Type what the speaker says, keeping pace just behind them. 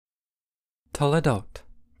Toledot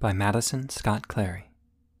by Madison Scott Clary.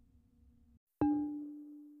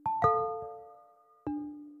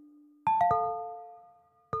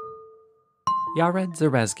 Yared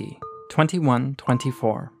Zerezghi,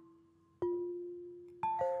 2124.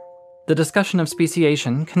 The discussion of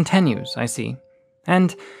speciation continues, I see.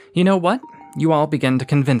 And you know what? You all begin to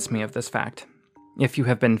convince me of this fact. If you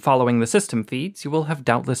have been following the system feeds, you will have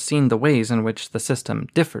doubtless seen the ways in which the system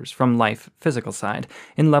differs from life physical side,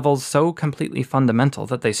 in levels so completely fundamental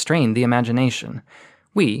that they strain the imagination.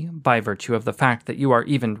 We, by virtue of the fact that you are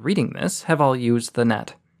even reading this, have all used the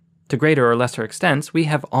net. To greater or lesser extents, we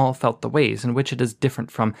have all felt the ways in which it is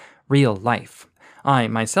different from real life. I,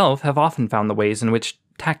 myself, have often found the ways in which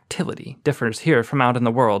tactility differs here from out in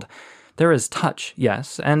the world. There is touch,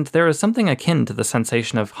 yes, and there is something akin to the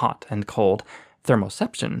sensation of hot and cold.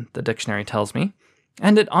 Thermoception, the dictionary tells me,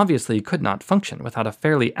 and it obviously could not function without a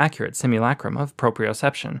fairly accurate simulacrum of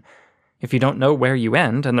proprioception. If you don't know where you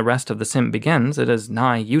end and the rest of the sim begins, it is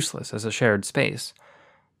nigh useless as a shared space.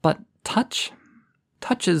 But touch?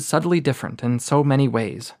 Touch is subtly different in so many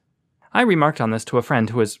ways. I remarked on this to a friend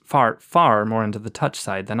who is far, far more into the touch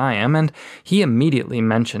side than I am, and he immediately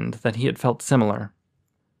mentioned that he had felt similar.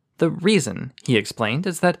 The reason, he explained,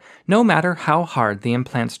 is that no matter how hard the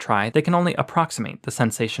implants try, they can only approximate the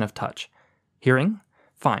sensation of touch. Hearing?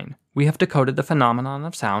 Fine. We have decoded the phenomenon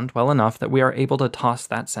of sound well enough that we are able to toss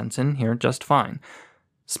that sense in here just fine.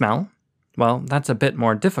 Smell? Well, that's a bit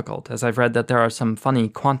more difficult, as I've read that there are some funny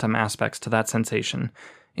quantum aspects to that sensation.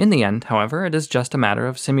 In the end, however, it is just a matter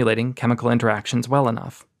of simulating chemical interactions well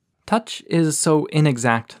enough. Touch is so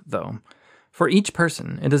inexact, though. For each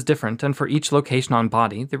person, it is different, and for each location on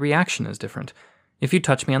body, the reaction is different. If you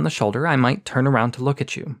touch me on the shoulder, I might turn around to look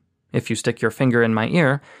at you. If you stick your finger in my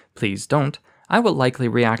ear, please don't, I will likely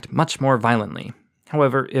react much more violently.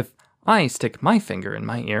 However, if I stick my finger in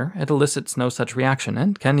my ear, it elicits no such reaction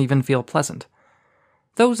and can even feel pleasant.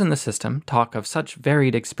 Those in the system talk of such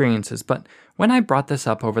varied experiences, but when I brought this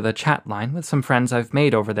up over the chat line with some friends I've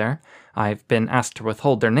made over there, I've been asked to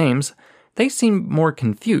withhold their names. They seemed more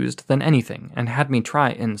confused than anything, and had me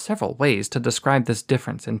try in several ways to describe this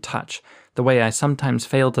difference in touch, the way I sometimes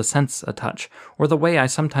fail to sense a touch, or the way I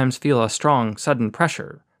sometimes feel a strong, sudden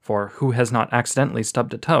pressure, for who has not accidentally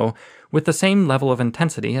stubbed a toe, with the same level of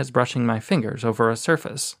intensity as brushing my fingers over a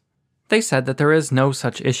surface. They said that there is no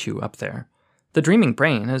such issue up there. The dreaming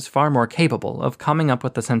brain is far more capable of coming up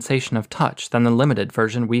with the sensation of touch than the limited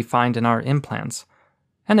version we find in our implants.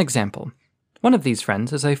 An example. One of these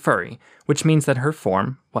friends is a furry, which means that her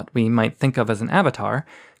form, what we might think of as an avatar,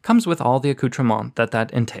 comes with all the accoutrement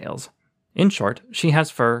that entails. In short, she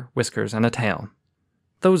has fur, whiskers, and a tail.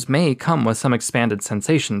 Those may come with some expanded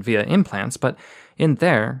sensation via implants, but in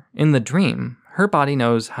the dream, her body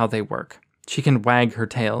knows how they work. She can wag her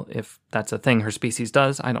tail, if that's a thing her species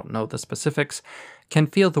does, I don't know the specifics, can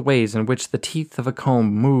feel the ways in which the teeth of a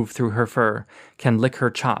comb move through her fur, can lick her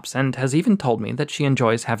chops, and has even told me that she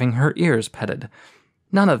enjoys having her ears petted.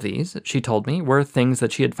 None of these, she told me, were things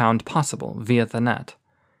that she had found possible via the net.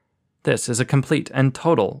 This is a complete and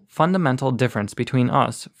total, fundamental difference between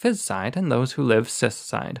us, phys side, and those who live cis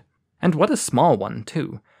side. And what a small one,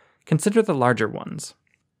 too. Consider the larger ones.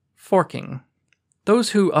 Forking.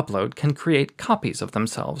 Those who upload can create copies of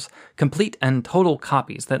themselves, complete and total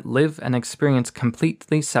copies that live and experience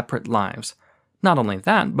completely separate lives. Not only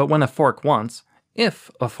that, but when a fork wants,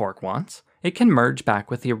 if a fork wants, it can merge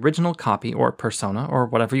back with the original copy or persona, or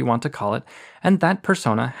whatever you want to call it, and that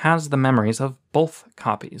persona has the memories of both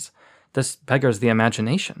copies. This beggars the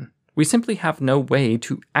imagination. We simply have no way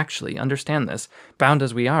to actually understand this, bound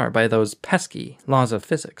as we are by those pesky laws of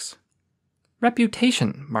physics.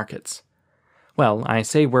 Reputation markets. Well, I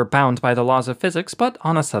say we're bound by the laws of physics, but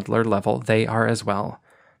on a subtler level, they are as well.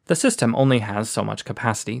 The system only has so much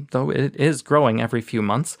capacity, though it is growing every few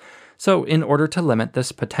months, so in order to limit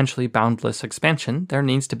this potentially boundless expansion, there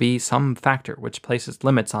needs to be some factor which places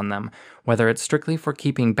limits on them, whether it's strictly for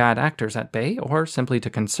keeping bad actors at bay or simply to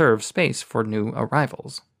conserve space for new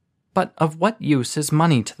arrivals. But of what use is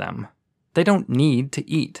money to them? They don't need to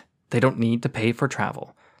eat. They don't need to pay for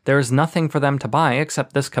travel. There is nothing for them to buy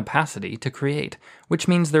except this capacity to create, which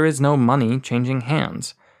means there is no money changing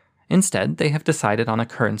hands. Instead, they have decided on a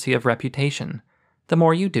currency of reputation. The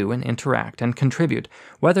more you do and interact and contribute,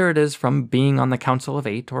 whether it is from being on the Council of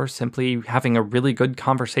Eight or simply having a really good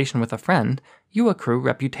conversation with a friend, you accrue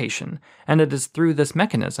reputation, and it is through this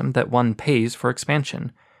mechanism that one pays for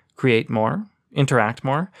expansion. Create more, interact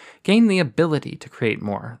more, gain the ability to create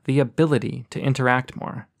more, the ability to interact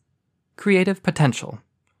more. Creative potential.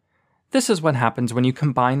 This is what happens when you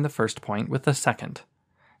combine the first point with the second.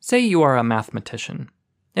 Say you are a mathematician.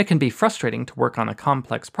 It can be frustrating to work on a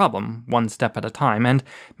complex problem, one step at a time, and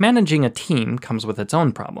managing a team comes with its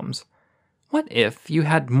own problems. What if you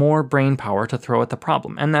had more brain power to throw at the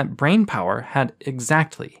problem, and that brain power had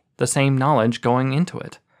exactly the same knowledge going into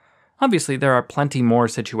it? Obviously, there are plenty more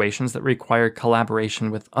situations that require collaboration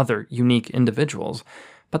with other unique individuals,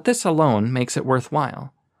 but this alone makes it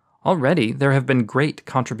worthwhile. Already, there have been great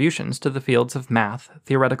contributions to the fields of math,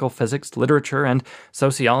 theoretical physics, literature, and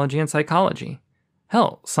sociology and psychology.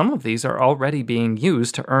 Hell, some of these are already being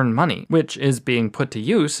used to earn money, which is being put to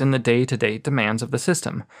use in the day-to-day demands of the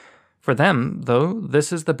system. For them, though,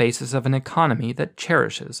 this is the basis of an economy that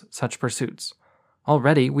cherishes such pursuits.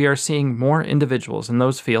 Already, we are seeing more individuals in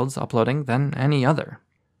those fields uploading than any other.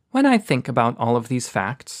 When I think about all of these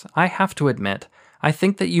facts, I have to admit, I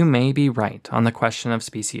think that you may be right on the question of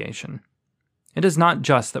speciation. It is not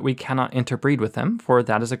just that we cannot interbreed with them, for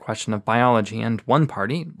that is a question of biology, and one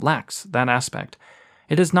party lacks that aspect.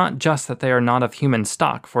 It is not just that they are not of human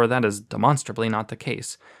stock, for that is demonstrably not the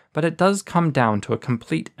case, but it does come down to a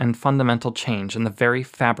complete and fundamental change in the very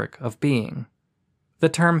fabric of being. The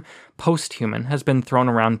term post-human has been thrown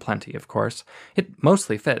around plenty, of course. It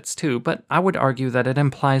mostly fits, too, but I would argue that it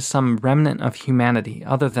implies some remnant of humanity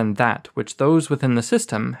other than that which those within the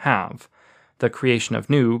system have. The creation of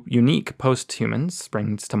new, unique post-humans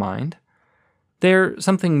springs to mind. They're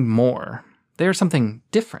something more. They're something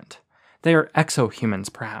different. They are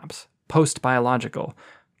exohumans, perhaps, post-biological.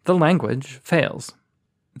 The language fails.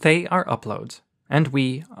 They are uploads, and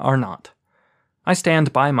we are not. I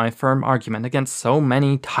stand by my firm argument against so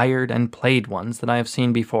many tired and played ones that I have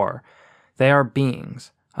seen before. They are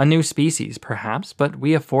beings, a new species, perhaps, but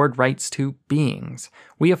we afford rights to beings.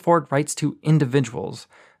 We afford rights to individuals.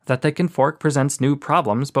 That they can fork presents new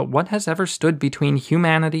problems, but what has ever stood between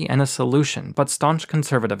humanity and a solution but staunch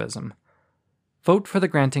conservatism? Vote for the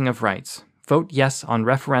granting of rights. Vote yes on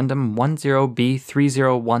referendum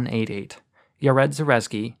 10B30188. Yared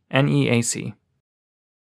Zerezghi, NEAC.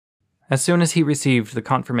 As soon as he received the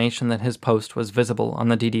confirmation that his post was visible on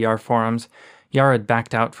the DDR forums, Yared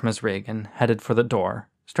backed out from his rig and headed for the door,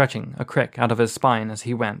 stretching a crick out of his spine as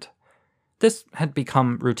he went. This had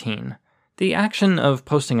become routine. The action of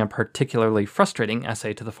posting a particularly frustrating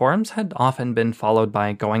essay to the forums had often been followed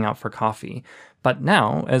by going out for coffee, but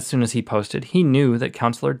now, as soon as he posted, he knew that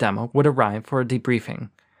Counselor Demo would arrive for a debriefing.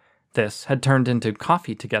 This had turned into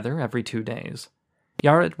coffee together every 2 days.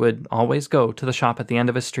 Yared would always go to the shop at the end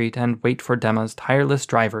of his street and wait for Dema's tireless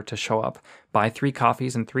driver to show up, buy 3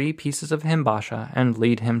 coffees and 3 pieces of himbasha, and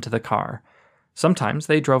lead him to the car. Sometimes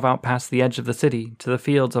they drove out past the edge of the city to the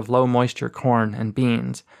fields of low-moisture corn and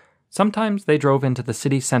beans. Sometimes they drove into the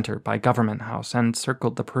city center by Government House and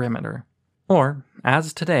circled the perimeter. Or,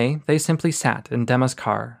 as today, they simply sat in Dema's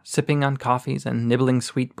car, sipping on coffees and nibbling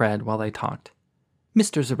sweet bread while they talked.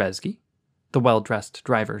 "Mr. Zerezghi," the well-dressed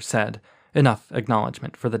driver said, enough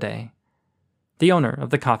acknowledgement for the day. The owner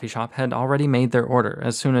of the coffee shop had already made their order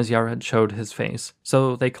as soon as Yared showed his face,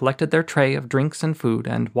 so they collected their tray of drinks and food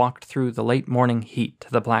and walked through the late morning heat to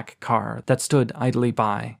the black car that stood idly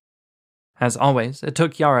by. As always, it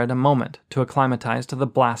took Yared a moment to acclimatize to the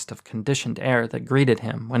blast of conditioned air that greeted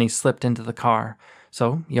him when he slipped into the car,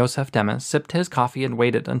 so Yosef Dema sipped his coffee and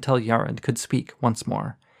waited until Yared could speak once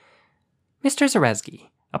more. "Mr. Zerezghi,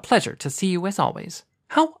 a pleasure to see you as always.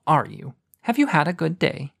 How are you? Have you had a good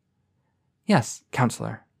day?" "Yes,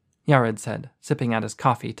 Counselor," Yared said, sipping at his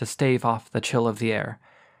coffee to stave off the chill of the air.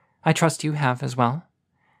 "I trust you have as well?"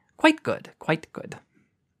 "Quite good, quite good."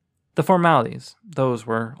 The formalities, those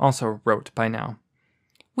were also wrote by now.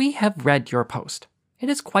 "We have read your post. It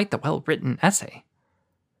is quite the well-written essay."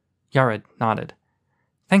 Yared nodded.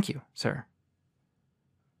 "Thank you, sir."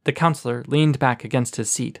 The counselor leaned back against his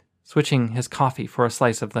seat, switching his coffee for a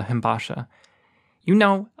slice of the himbasha. "You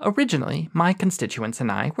know, originally, my constituents and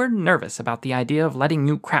I were nervous about the idea of letting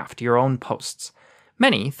you craft your own posts.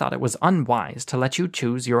 Many thought it was unwise to let you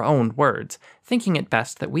choose your own words, thinking it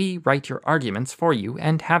best that we write your arguments for you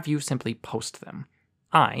and have you simply post them.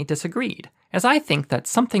 I disagreed, as I think that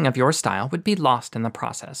something of your style would be lost in the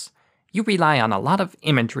process. You rely on a lot of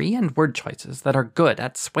imagery and word choices that are good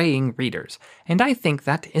at swaying readers, and I think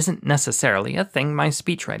that isn't necessarily a thing my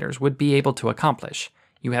speechwriters would be able to accomplish.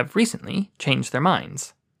 You have recently changed their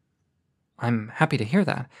minds." "I'm happy to hear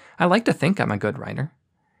that. I like to think I'm a good writer."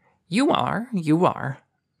 You are,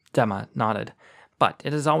 Dema nodded. "But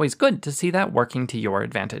it is always good to see that working to your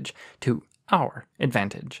advantage, to our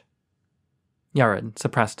advantage." Yared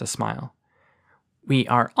suppressed a smile. "We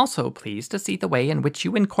are also pleased to see the way in which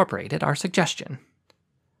you incorporated our suggestion."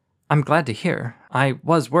 "I'm glad to hear. I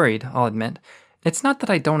was worried, I'll admit. It's not that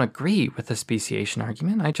I don't agree with the speciation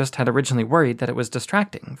argument, I just had originally worried that it was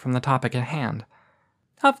distracting from the topic at hand.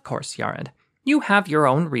 Of course, Yared. You have your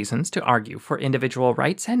own reasons to argue for individual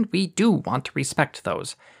rights, and we do want to respect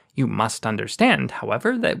those. You must understand,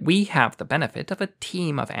 however, that we have the benefit of a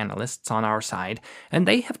team of analysts on our side, and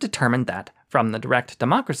they have determined that, from the direct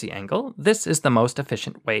democracy angle, this is the most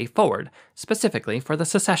efficient way forward, specifically for the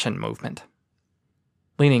secession movement.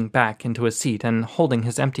 Leaning back into his seat and holding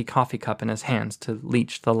his empty coffee cup in his hands to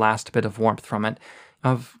leach the last bit of warmth from it,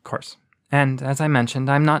 of course. And, as I mentioned,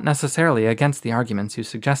 I'm not necessarily against the arguments you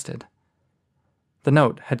suggested. The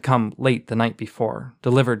note had come late the night before,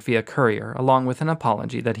 delivered via courier, along with an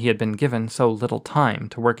apology that he had been given so little time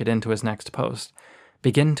to work it into his next post.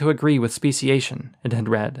 Begin to agree with speciation, it had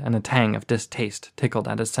read, and a tang of distaste tickled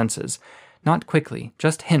at his senses. Not quickly,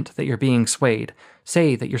 just hint that you're being swayed.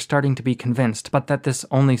 Say that you're starting to be convinced, but that this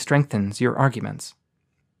only strengthens your arguments.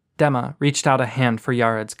 Dema reached out a hand for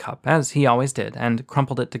Yared's cup, as he always did, and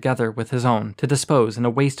crumpled it together with his own to dispose in a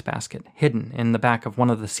wastebasket hidden in the back of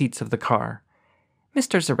one of the seats of the car.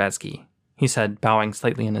 Mr. Zerezghi, he said, bowing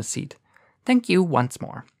slightly in his seat, thank you once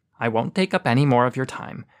more. I won't take up any more of your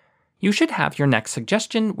time. You should have your next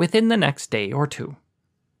suggestion within the next day or two.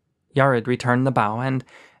 Yared returned the bow, and,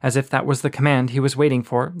 as if that was the command he was waiting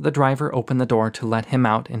for, the driver opened the door to let him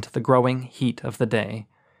out into the growing heat of the day.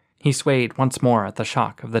 He swayed once more at the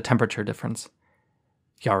shock of the temperature difference.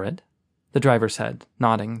 Yared? The driver said,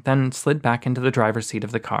 nodding, then slid back into the driver's seat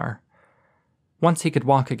of the car. Once he could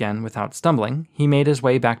walk again without stumbling, he made his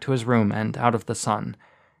way back to his room and out of the sun.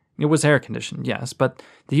 It was air-conditioned, yes, but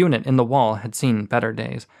the unit in the wall had seen better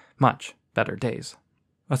days, much better days.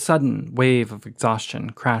 A sudden wave of exhaustion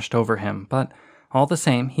crashed over him, but all the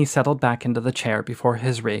same he settled back into the chair before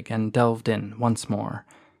his rig and delved in once more.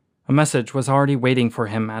 A message was already waiting for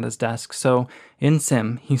him at his desk, so, in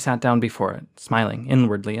sim, he sat down before it, smiling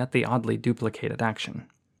inwardly at the oddly duplicated action.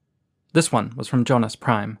 This one was from Jonas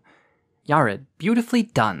Prime. Yared, beautifully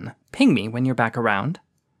done. Ping me when you're back around.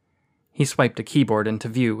 He swiped a keyboard into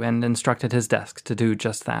view and instructed his desk to do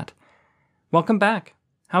just that. Welcome back.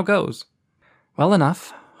 How goes? Well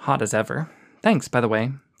enough. Hot as ever. Thanks, by the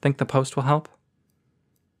way. Think the post will help?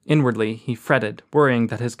 Inwardly, he fretted, worrying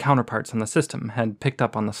that his counterparts in the system had picked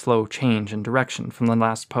up on the slow change in direction from the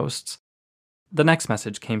last posts. The next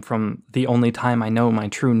message came from the only time I know my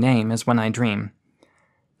true name is when I dream.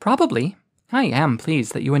 Probably. I am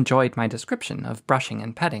pleased that you enjoyed my description of brushing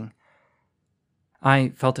and petting.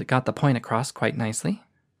 I felt it got the point across quite nicely.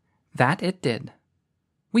 That it did.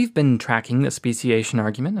 We've been tracking the speciation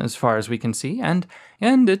argument as far as we can see, and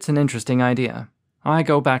it's an interesting idea. I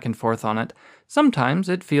go back and forth on it. Sometimes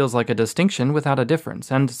it feels like a distinction without a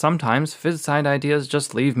difference, and sometimes phys-sci ideas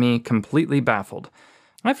just leave me completely baffled.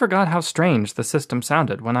 I forgot how strange the system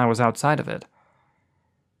sounded when I was outside of it.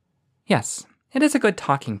 Yes, it is a good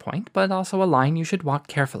talking point, but also a line you should walk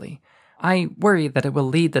carefully. I worry that it will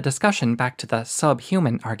lead the discussion back to the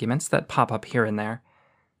subhuman arguments that pop up here and there.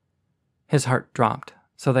 His heart dropped,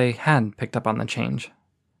 so they had picked up on the change.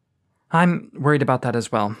 I'm worried about that as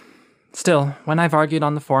well. Still, when I've argued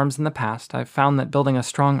on the forums in the past, I've found that building a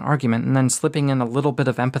strong argument and then slipping in a little bit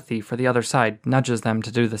of empathy for the other side nudges them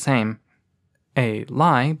to do the same. A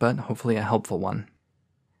lie, but hopefully a helpful one.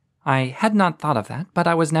 I had not thought of that, but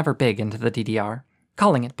I was never big into the DDR.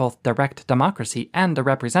 Calling it both direct democracy and a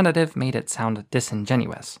representative made it sound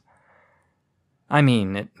disingenuous. I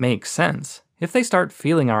mean, it makes sense. If they start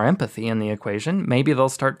feeling our empathy in the equation, maybe they'll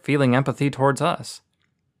start feeling empathy towards us.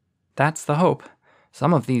 That's the hope.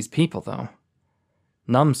 Some of these people, though.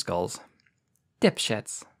 Numbskulls.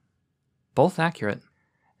 Dipshits. Both accurate.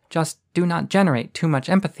 Just do not generate too much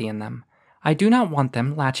empathy in them. I do not want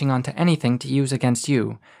them latching onto anything to use against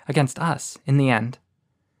you, against us, in the end.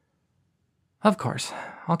 Of course,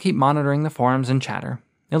 I'll keep monitoring the forums and chatter.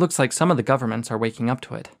 It looks like some of the governments are waking up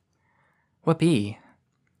to it. Whoopee.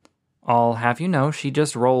 I'll have you know she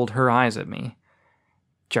just rolled her eyes at me.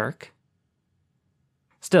 Jerk.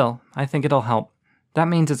 Still, I think it'll help. That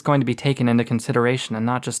means it's going to be taken into consideration and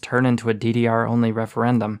not just turn into a DDR-only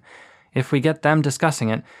referendum. If we get them discussing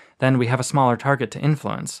it, then we have a smaller target to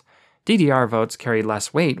influence. DDR votes carry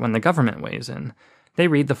less weight when the government weighs in. They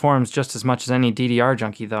read the forums just as much as any DDR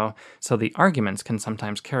junkie, though, so the arguments can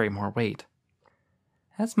sometimes carry more weight.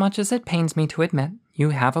 As much as it pains me to admit,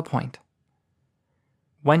 you have a point.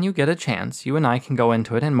 When you get a chance, you and I can go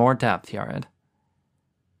into it in more depth, Yared.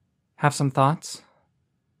 Have some thoughts?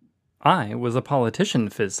 I was a politician,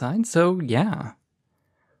 phys-sci, so yeah.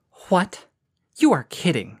 What? You are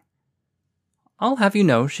kidding. I'll have you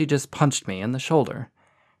know she just punched me in the shoulder.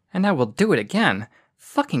 And I will do it again.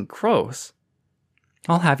 Fucking gross.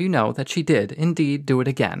 I'll have you know that she did indeed do it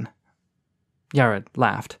again." Yared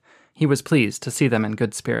laughed. He was pleased to see them in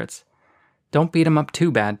good spirits. "Don't beat him up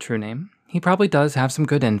too bad, True Name. He probably does have some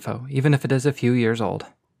good info, even if it is a few years old."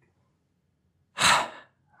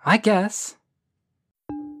 "I guess."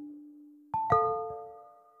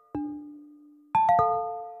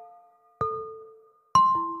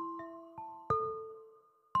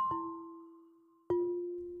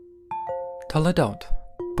 Toledot,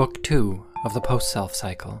 Book 2 of the Post-Self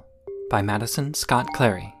Cycle, by Madison Scott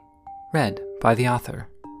Clary, read by the author.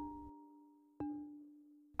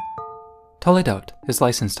 Toledot is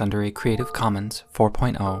licensed under a Creative Commons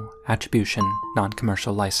 4.0 Attribution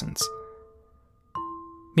Non-Commercial License.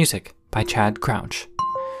 Music by Chad Crouch,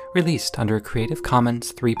 released under a Creative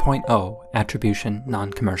Commons 3.0 Attribution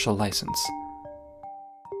Non-Commercial License.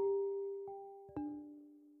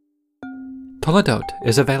 Toledot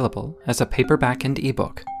is available as a paperback and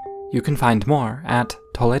ebook. You can find more at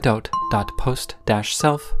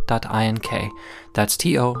toledot.post-self.ink. That's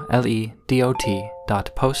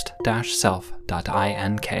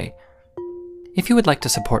toledot.post-self.ink. If you would like to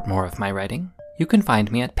support more of my writing, you can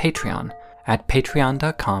find me at Patreon at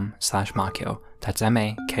patreon.com/Makyo. That's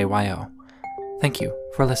Makyo. Thank you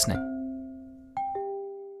for listening.